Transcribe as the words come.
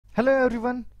Hello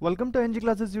everyone, welcome to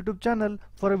Enggclasses YouTube channel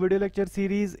for a video lecture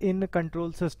series in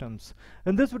control systems.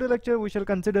 In this video lecture we shall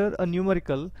consider a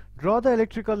numerical, draw the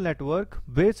electrical network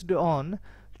based on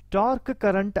torque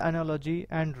current analogy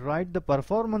and write the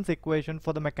performance equation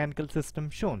for the mechanical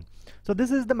system shown. So this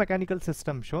is the mechanical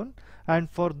system shown, and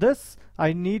for this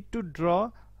I need to draw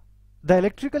the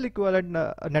electrical equivalent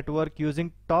network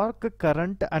using torque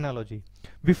current analogy.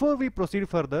 Before we proceed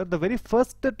further, the very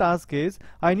first task is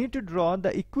I need to draw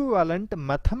the equivalent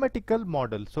mathematical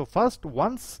model. So first,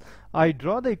 once I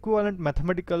draw the equivalent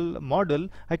mathematical model,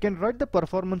 I can write the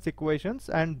performance equations,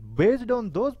 and based on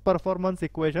those performance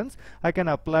equations I can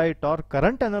apply torque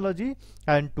current analogy,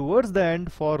 and towards the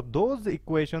end for those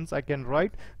equations I can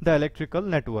write the electrical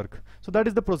network. So that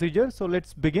is the procedure. So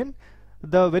let's begin.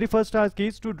 The very first task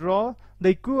is to draw the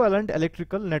equivalent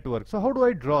electrical network. So how do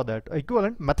I draw that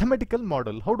equivalent mathematical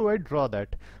model? How do I draw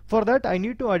that? For that I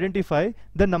need to identify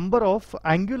the number of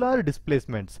angular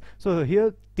displacements. So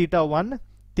here theta 1,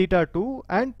 theta 2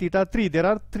 and theta 3, there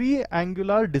are 3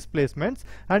 angular displacements,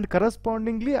 and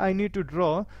correspondingly I need to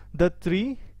draw the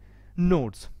 3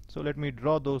 nodes. So let me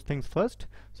draw those things first.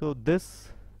 So this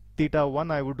theta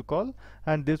 1 I would call,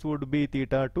 and this would be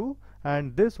theta 2,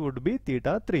 and this would be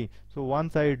theta 3. So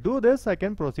once I do this I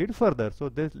can proceed further. So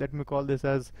this, let me call this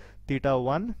as theta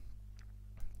 1,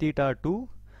 theta 2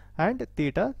 and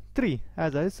theta 3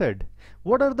 as I said.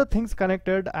 What are the things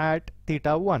connected at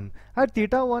theta 1? At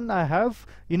theta 1 I have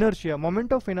inertia,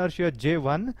 moment of inertia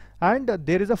J1, and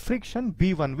there is a friction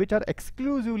B1 which are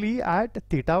exclusively at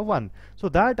theta 1. So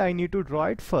that I need to draw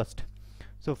it first.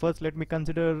 So first let me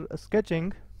consider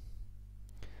sketching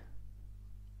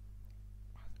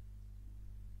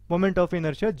moment of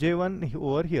inertia J1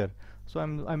 over here. So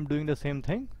I'm doing the same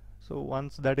thing. So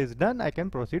once that is done I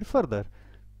can proceed further.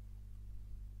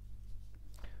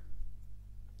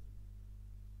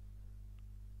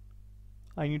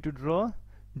 I need to draw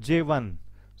J1.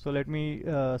 So let me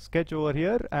sketch over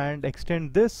here and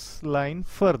extend this line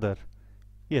further.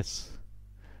 Yes,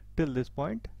 till this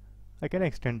point I can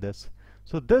extend this.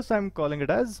 So this I'm calling it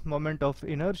as moment of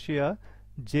inertia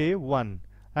J1,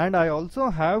 and I also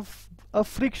have a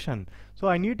friction, so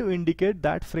I need to indicate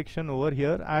that friction over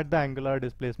here at the angular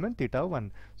displacement theta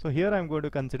 1. So here I'm going to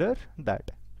consider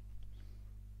that.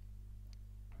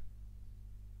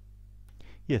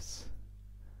 Yes.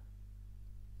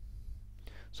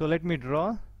 So let me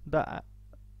draw the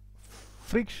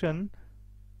friction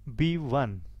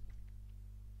B1.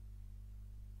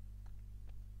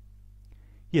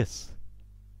 Yes.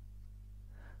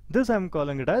 This I'm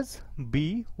calling it as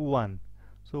B1.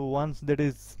 So once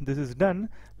this is done,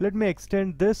 let me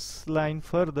extend this line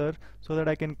further so that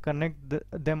I can connect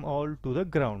them all to the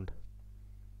ground.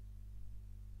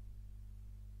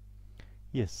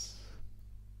 Yes.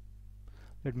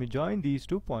 Let me join these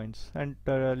 2 points, and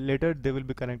later they will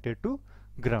be connected to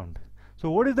ground. So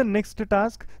what is the next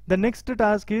task? The next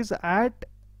task is at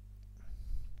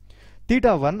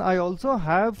theta 1 I also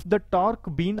have the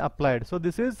torque being applied. So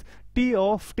this is T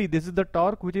of T. This is the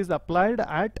torque which is applied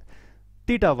at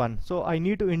theta 1. So I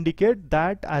need to indicate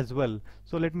that as well.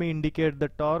 So let me indicate the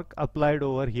torque applied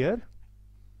over here.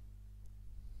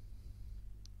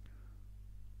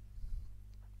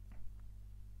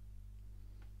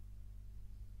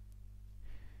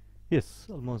 Yes,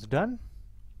 almost done.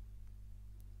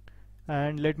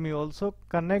 And let me also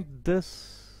connect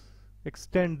this,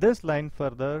 extend this line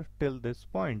further till this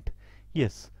point.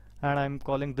 Yes, and I'm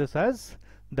calling this as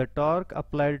the torque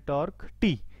applied torque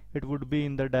T. It would be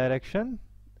in the direction,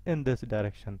 in this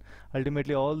direction.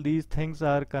 Ultimately all these things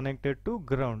are connected to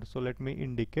ground, so let me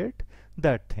indicate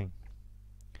that thing.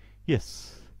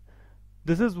 Yes,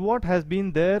 this is what has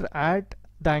been there at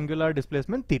the angular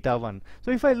displacement theta 1.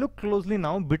 So if I look closely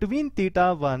now, between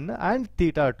theta 1 and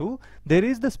theta 2 there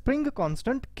is the spring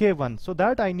constant K1, so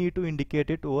that I need to indicate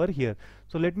it over here.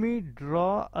 So let me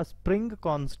draw a spring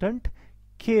constant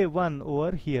K1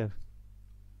 over here.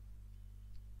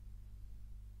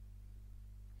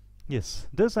 Yes,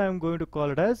 this I am going to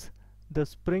call it as the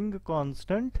spring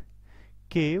constant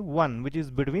K1, which is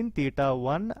between theta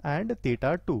 1 and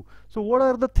theta 2. So what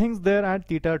are the things there at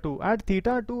theta 2? At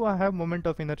theta 2 I have moment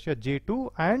of inertia J2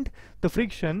 and the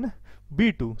friction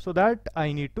B2, so that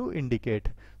I need to indicate.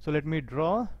 So let me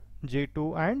draw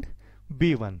J2 and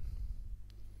B1.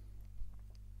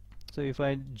 So if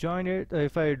I join it,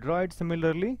 if I draw it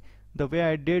similarly the way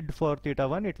I did for theta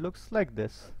 1, it looks like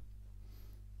this.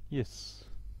 Yes.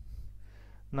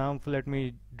 Now let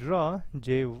me draw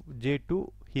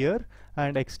J2 here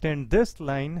and extend this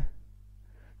line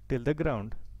till the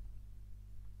ground.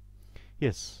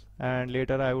 Yes, and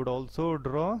later I would also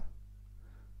draw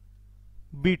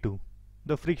B2.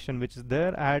 the friction which is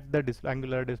there at the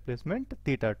angular displacement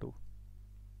theta 2.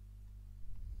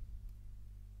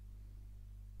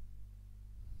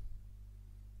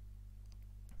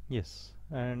 Yes,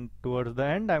 and towards the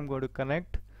end I'm going to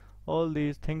connect all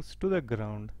these things to the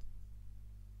ground.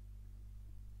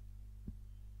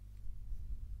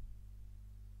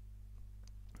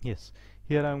 Yes,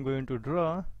 here I'm going to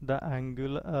draw the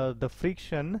angular the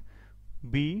friction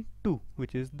B2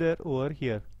 which is there over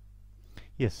here.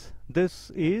 Yes,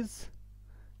 this is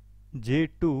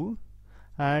J2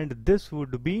 and this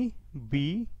would be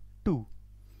B2.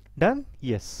 Done?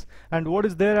 Yes. And what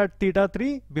is there at theta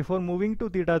 3? Before moving to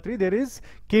theta 3, there is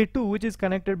K2 which is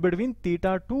connected between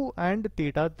theta 2 and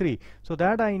theta 3. So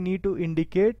that I need to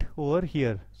indicate over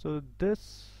here. So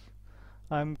this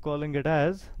I'm calling it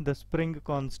as the spring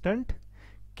constant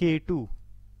K2.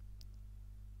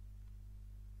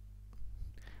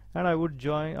 And I would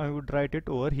write it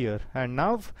over here. And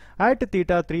now at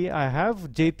theta 3 I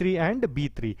have J3 and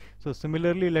B3. So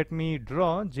similarly let me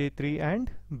draw J3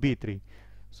 and B3.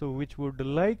 So which would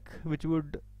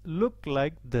look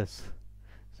like this.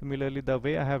 Similarly the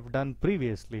way I have done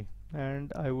previously,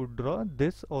 and I would draw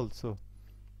this also.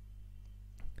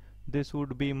 This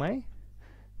would be my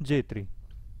J3.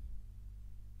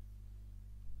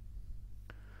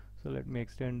 So let me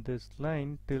extend this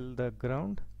line till the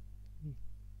ground.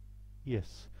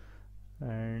 Yes,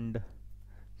 and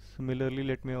similarly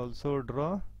let me also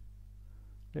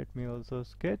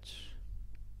sketch.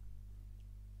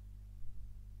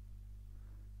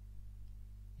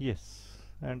 Yes,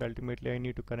 and ultimately I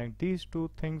need to connect these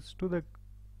two things to the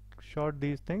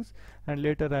these things, and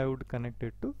later I would connect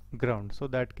it to ground, so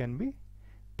that can be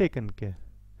taken care.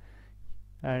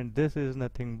 And this is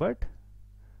nothing but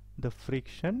the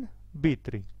friction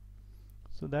B3,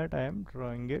 so that I am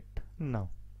drawing it now.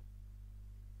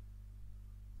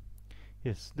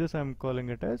 Yes, this I am calling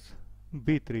it as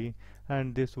B3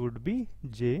 and this would be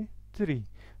J3.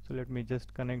 So let me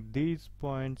just connect these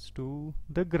points to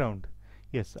the ground.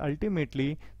 Yes,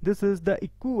 ultimately this is the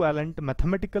equivalent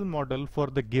mathematical model for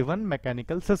the given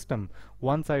mechanical system.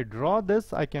 Once I draw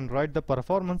this, I can write the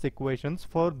performance equations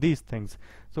for these things.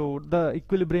 So the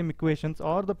equilibrium equations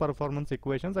or the performance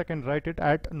equations, I can write it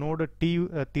at node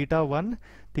theta 1,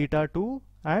 theta 2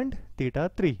 and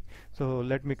theta 3. So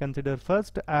let me consider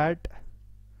first at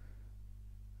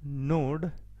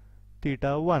node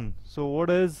theta 1. So what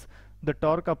is the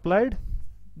torque applied?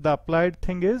 The applied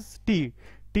thing is T.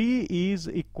 T is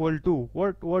equal to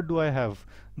what do I have?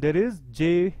 There is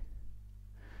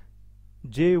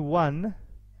J1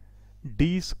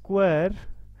 d square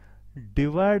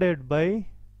divided by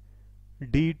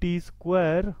dt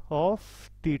square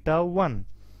of theta 1,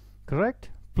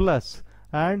 correct? Plus,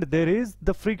 and there is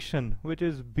the friction which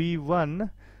is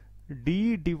B1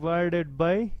 d divided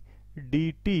by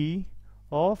dt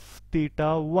of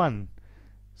theta 1.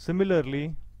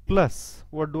 Similarly, plus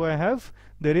what do I have?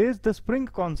 There is the spring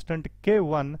constant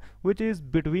K1 which is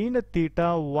between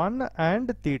theta 1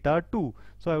 and theta 2.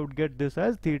 So I would get this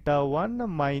as theta 1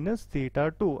 minus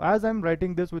theta 2. As I am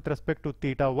writing this with respect to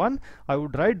theta 1, I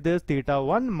would write this theta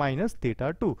 1 minus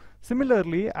theta 2.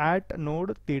 Similarly at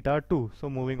node theta 2. So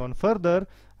moving on further,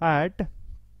 at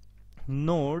the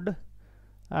node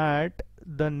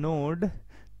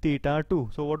theta 2.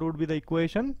 So what would be the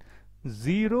equation?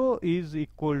 0 is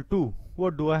equal to,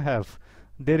 what do I have?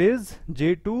 There is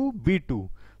J2 B2.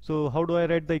 So how do I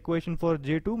write the equation for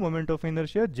J2? Moment of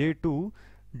inertia, J2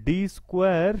 d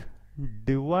square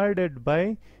divided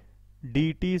by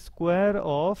dt square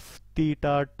of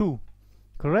theta 2,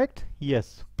 correct?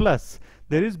 Yes, plus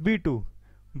there is B2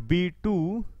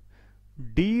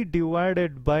 d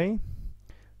divided by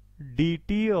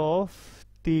dt of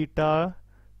theta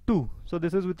 2. So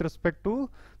this is with respect to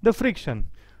the friction.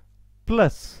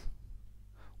 Plus,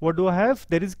 what do I have?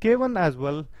 There is K1 as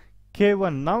well.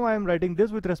 K1. Now I am writing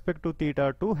this with respect to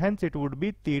theta 2. Hence it would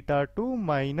be theta 2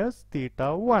 minus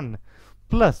theta 1.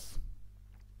 Plus,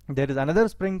 there is another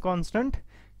spring constant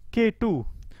K2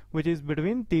 which is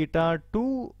between theta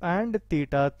 2 and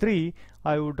theta 3.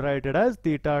 I would write it as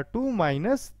theta 2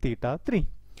 minus theta 3.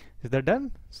 Is that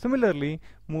done? Similarly,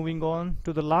 moving on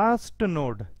to the last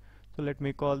node. So let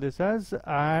me call this as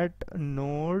at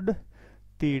node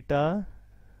theta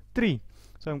 3.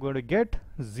 So I'm going to get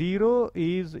 0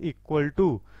 is equal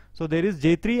to, so there is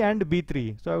J3 and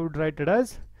B3. So I would write it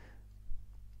as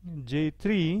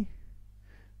J3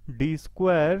 d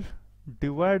square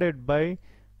divided by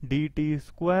dt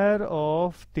square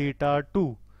of theta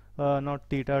 2. Not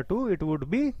theta 2, it would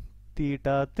be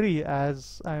theta 3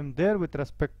 as I am there with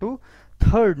respect to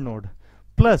third node.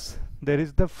 Plus there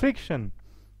is the friction.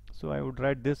 So I would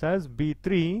write this as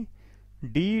B3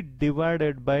 d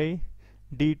divided by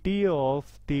dt of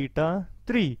theta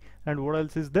 3. And what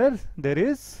else is there? There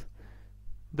is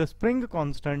the spring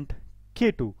constant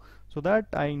K2. So that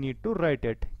I need to write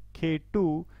it.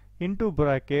 K2 into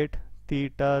bracket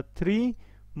theta 3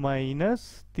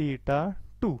 minus theta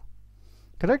 2.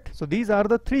 Correct? So these are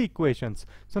the three equations.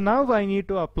 So now I need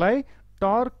to apply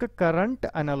torque current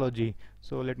analogy.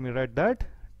 So let me write that.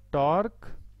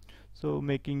 Torque. So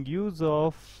making use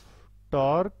of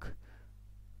torque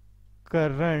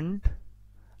current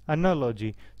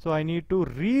analogy. So I need to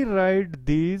rewrite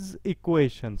these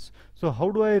equations. So how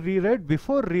do I rewrite?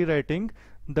 Before rewriting,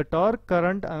 the torque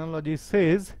current analogy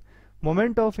says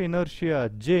moment of inertia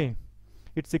J,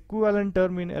 its equivalent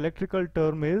term in electrical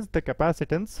term is the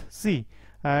capacitance C,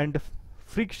 and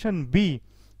friction B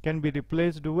can be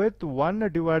replaced with 1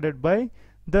 divided by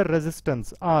the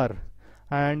resistance R,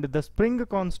 and the spring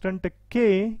constant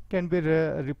K can be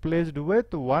replaced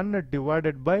with 1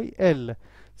 divided by L.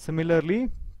 Similarly,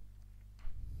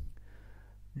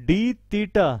 d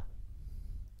theta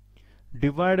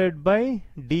divided by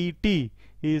dt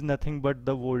is nothing but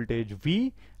the voltage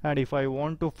V, and if I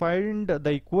want to find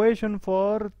the equation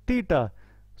for theta,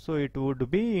 so it would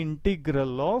be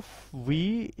integral of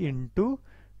V into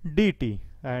dt.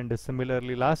 And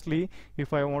similarly, lastly,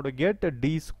 if I want to get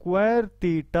d square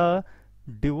theta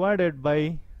divided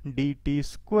by dt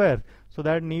square, so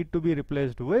that need to be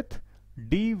replaced with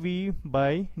dv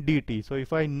by dt. So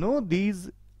if I know these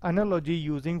analogy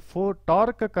using for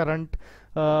torque current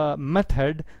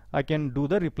method, I can do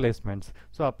the replacements.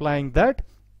 So applying that,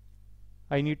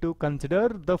 I need to consider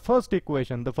the first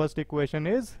equation. The first equation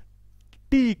is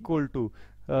T equal to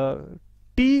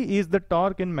T is the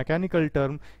torque in mechanical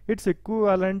term. Its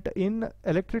equivalent in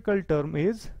electrical term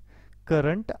is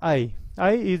current I.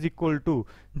 I is equal to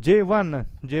J1.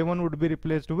 J1 would be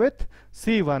replaced with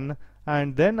C1,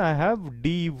 and then I have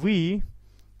dV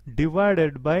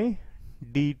divided by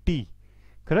dt.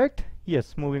 Correct?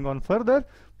 Yes. Moving on further,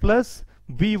 plus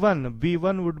B1.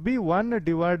 B1 would be 1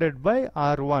 divided by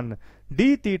R1.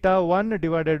 D theta 1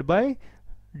 divided by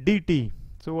dt.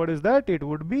 So what is that? It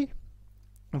would be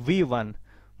V1.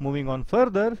 Moving on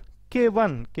further,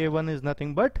 K1. K1 is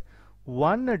nothing but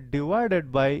 1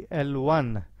 divided by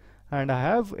L1, and I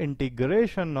have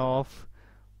integration of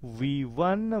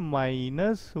V1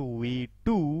 minus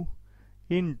V2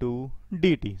 into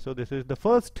dt. So this is the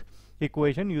first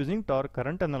equation using torque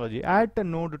current analogy at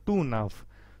node 2 now.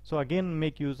 So again,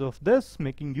 making use of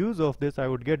this, I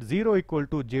would get 0 equal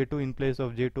to J2. In place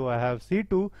of J2 I have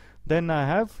C2. Then I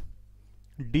have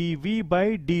dV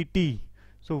by dt.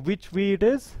 So which V it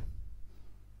is?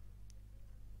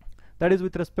 That is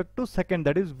with respect to second,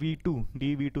 that is V2.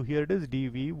 dV2, here it is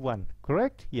dV1.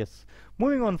 Correct? Yes.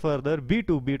 Moving on further,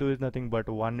 B2. B2 is nothing but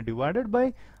 1 divided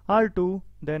by R2.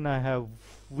 Then I have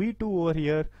V2 over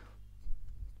here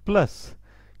plus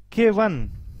K1.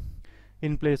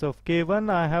 In place of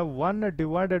K1 I have 1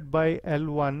 divided by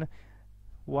L1.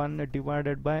 1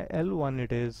 divided by L1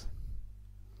 it is.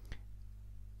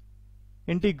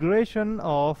 Integration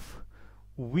of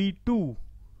V2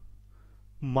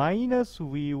 minus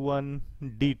V1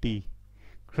 dt.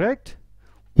 Correct?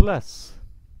 Plus.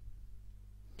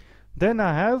 Then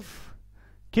I have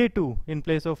K2. In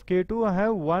place of K2 I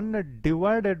have 1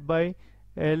 divided by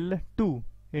L2.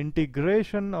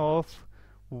 Integration of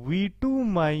V2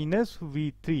 minus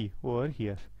V3 over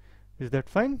here. Is that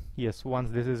fine? Yes.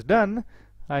 Once this is done,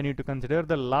 I need to consider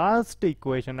the last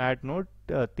equation at node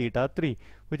theta 3,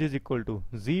 which is equal to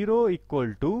 0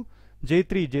 equal to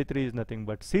J3. J3 is nothing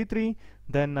but C3.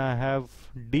 Then I have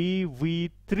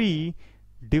dV3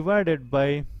 divided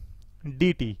by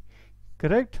dt.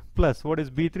 Correct? Plus, what is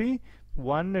B3?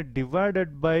 1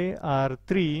 divided by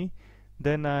R3.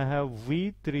 Then I have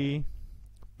V3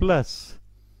 plus.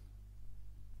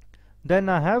 Then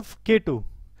I have K2.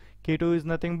 K2 is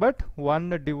nothing but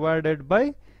 1 divided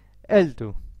by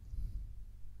L2.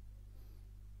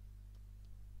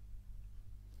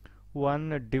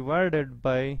 1 divided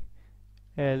by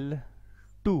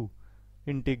L2.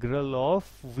 Integral of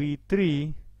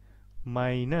V3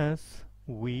 minus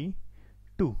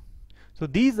V2. So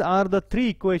these are the three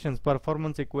equations,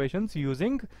 performance equations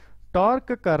using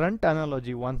torque current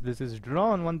analogy. Once this is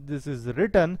drawn, once this is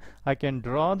written, I can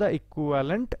draw the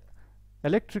equivalent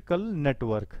electrical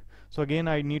network. So again,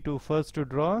 I need to first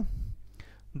draw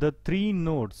the three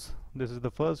nodes. This is the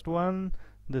first one,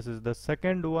 this is the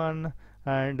second one,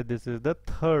 and this is the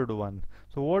third one.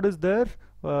 So what is there?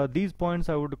 These points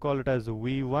I would call it as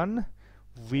V1,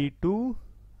 V2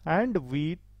 and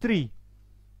V3.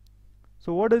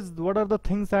 So what are the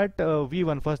things at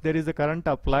V1? First there is a current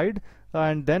applied,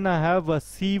 and then I have a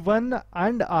C1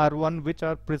 and R1 which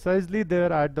are precisely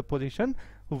there at the position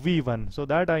V1. So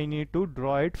that I need to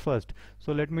draw it first.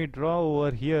 So let me draw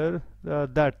over here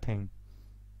that thing.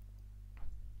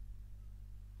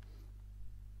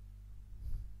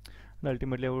 And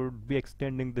ultimately I would be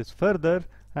extending this further,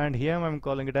 and here I'm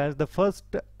calling it as the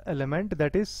first element,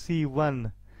 that is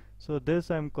C1. So this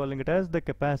I'm calling it as the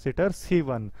capacitor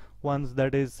C1. Once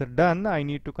that is done, I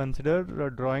need to consider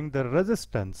drawing the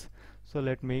resistance. So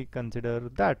let me consider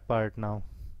that part now.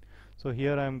 So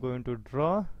here I'm going to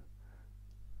draw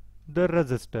the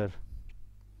resistor.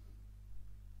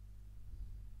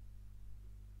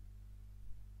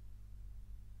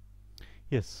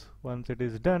 Yes, once it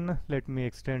is done, let me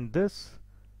extend this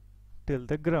till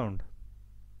the ground.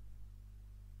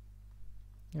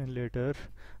 And later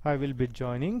I will be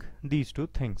joining these two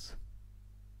things.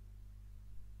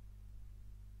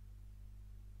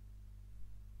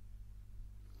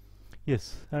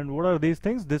 Yes, and what are these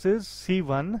things? This is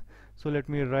C1. So let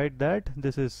me write that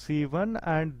this is C1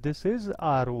 and this is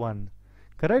R1.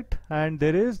 Correct? And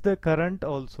there is the current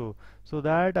also. So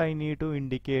that I need to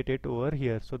indicate it over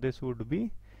here. So this would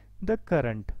be the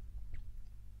current.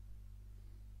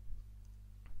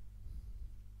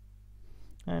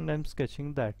 And I'm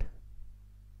sketching that.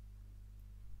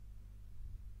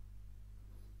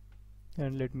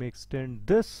 And let me extend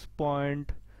this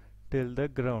point till the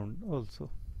ground also.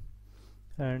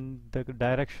 And the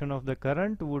direction of the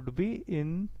current would be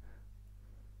in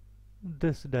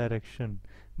this direction.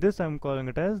 This I'm calling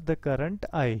it as the current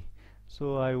I.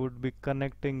 So I would be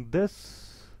connecting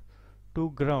this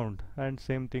to ground, and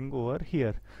same thing over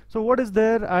here. So what is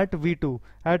there at V2?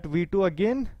 At V2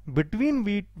 again, between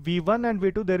V1 and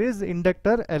V2 there is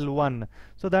inductor L1.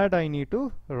 So that I need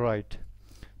to write.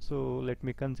 So let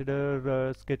me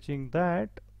consider sketching that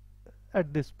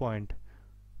at this point.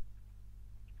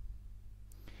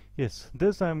 Yes,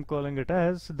 this I'm calling it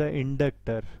as the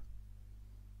inductor.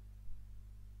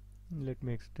 Let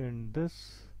me extend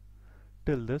this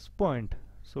till this point.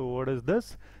 So what is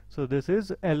this? So this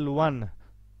is L1.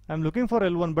 I'm looking for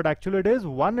L1, but actually it is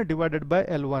 1 divided by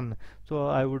L1. So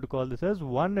I would call this as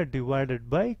 1 divided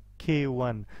by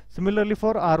K1. Similarly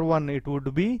for R1 it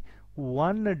would be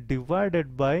 1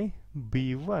 divided by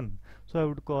B1. So I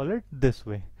would call it this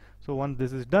way. So once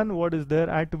this is done, what is there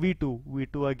at V2?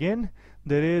 V2 again,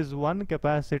 there is one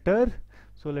capacitor.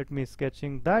 So let me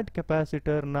sketching that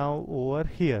capacitor now over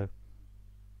here.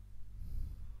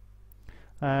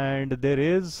 And there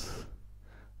is,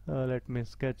 let me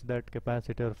sketch that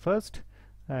capacitor first,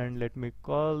 and let me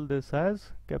call this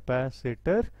as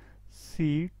capacitor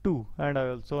C2. And I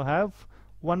also have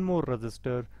one more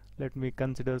resistor. Let me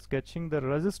consider sketching the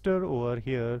resistor over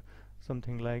here,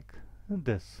 something like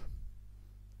this.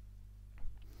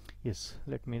 Yes,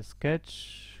 let me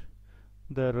sketch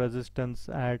the resistance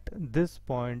at this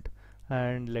point,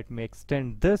 and let me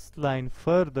extend this line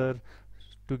further.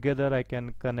 Together I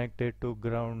can connect it to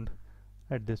ground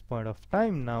at this point of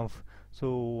time now.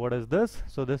 So what is this?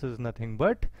 So this is nothing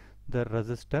but the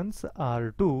resistance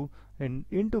R2, and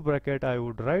into bracket I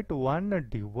would write 1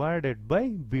 divided by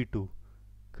V2.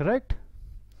 Correct?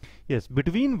 Yes,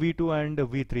 between V2 and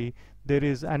V3 there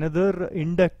is another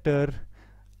inductor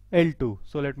L2.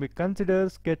 So let me consider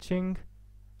sketching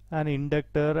an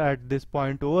inductor at this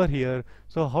point over here.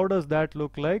 So how does that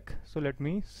look like? So let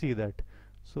me see that.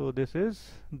 So this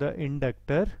is the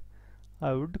inductor,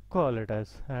 I would call it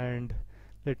as, and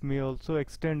let me also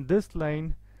extend this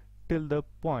line till the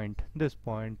point, this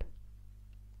point,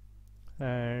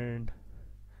 and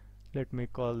let me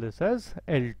call this as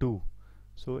L2.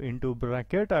 So into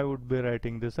bracket I would be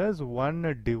writing this as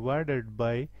 1 divided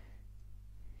by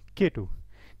K2.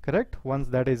 Correct? Once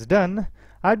that is done,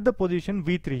 at the position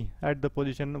V3,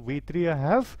 I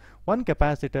have one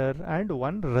capacitor and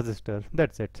one resistor.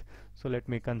 That's it. So let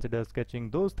me consider sketching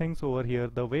those things over here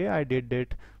the way I did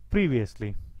it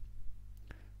previously.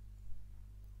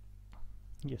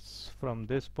 Yes, from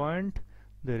this point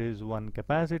there is one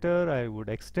capacitor. I would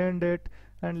extend it,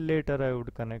 and later I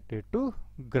would connect it to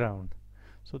ground.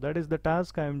 So that is the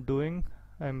task I'm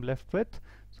left with.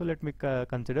 So let me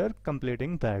consider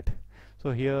completing that.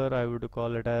 So here I would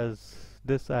call it as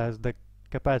this as the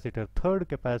capacitor, third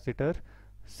capacitor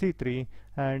C3,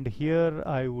 and here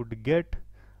I would get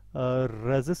a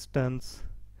resistance.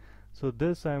 So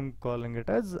this I'm calling it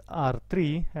as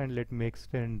R3, and let me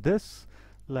extend this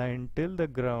line till the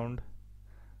ground,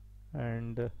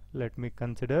 and let me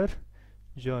consider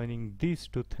joining these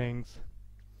two things,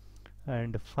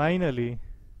 and finally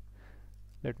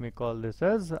let me call this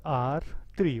as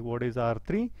R3. What is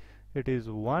R3? it is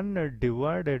 1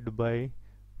 divided by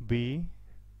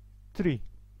B3.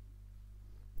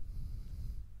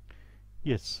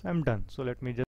 Yes, I'm done. So let me just